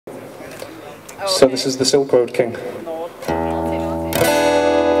So this is the Silk Road King.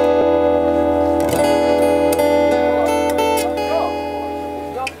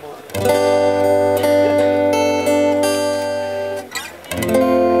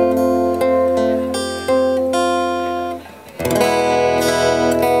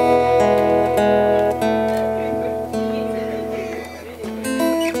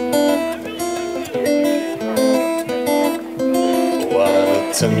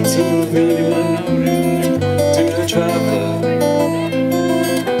 Attentive to the traveler,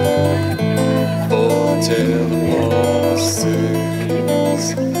 for tell the monsters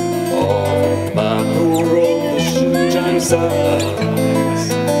of a man who rode the Xinjiang sands.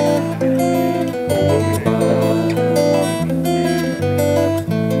 Oh man,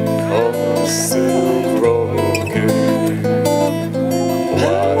 caustic broken.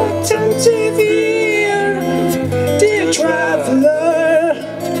 What attentive ear, dear traveler,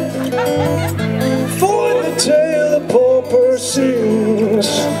 for the tale the pauper sings.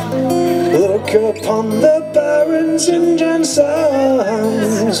 Look upon the barren Xinjiang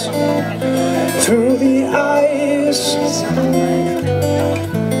sands through the eyes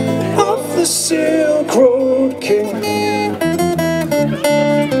of the Silk Road King.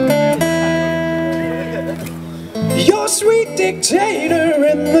 Your sweet dictator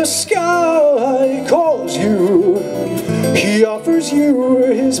in the sky calls you. He offers you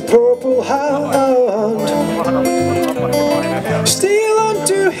his purple hand. Steal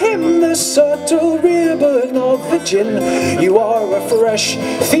unto him the subtle ribbon of the Djinn. You are a fresh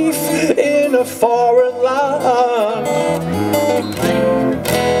thief in a foreign land.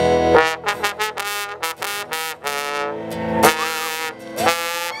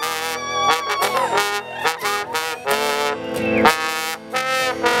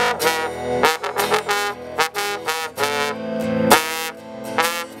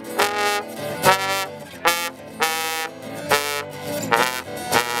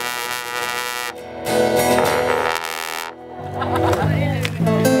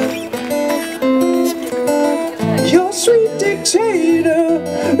 Your sweet dictator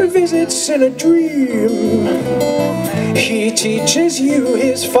visits in a dream. He teaches you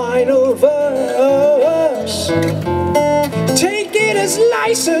his final verse. Take it as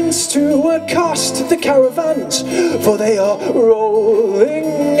license to accost the caravans, for they are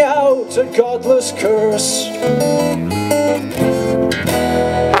rolling out a godless curse.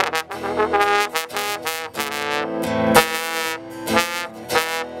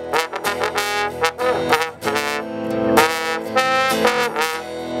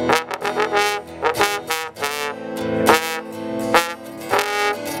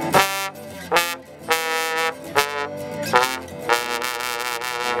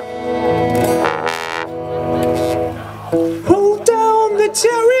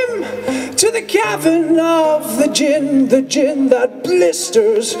 Tarim to the cavern of the Djinn that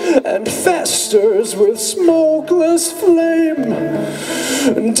blisters and festers with smokeless flame.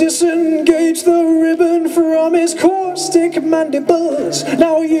 Disengage the ribbon from his caustic mandibles.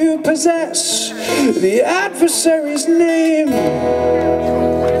 Now you possess the adversary's name.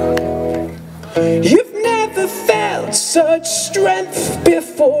 You've never felt such strength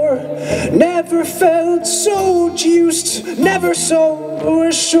before, never felt so juiced, never so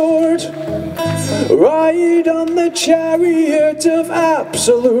assured. Ride on the chariot of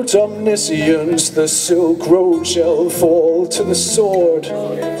absolute omniscience, the Silk Road shall fall to the sword.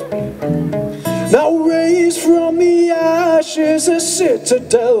 Now raise from the ashes a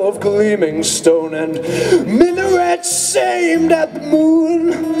citadel of gleaming stone and minarets aimed at the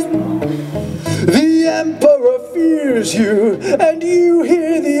moon. The Emperor fears you, and you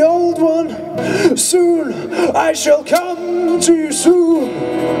hear the Old One. Soon I shall come to you soon.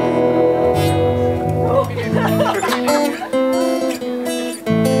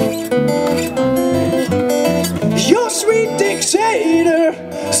 Your sweet dictator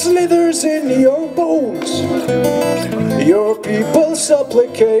slithers in your bones. Your people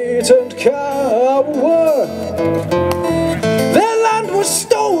supplicate and cower. Their land was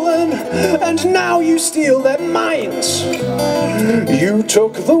stolen, and now you steal their minds. You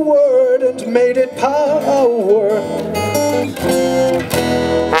took the word and made it power.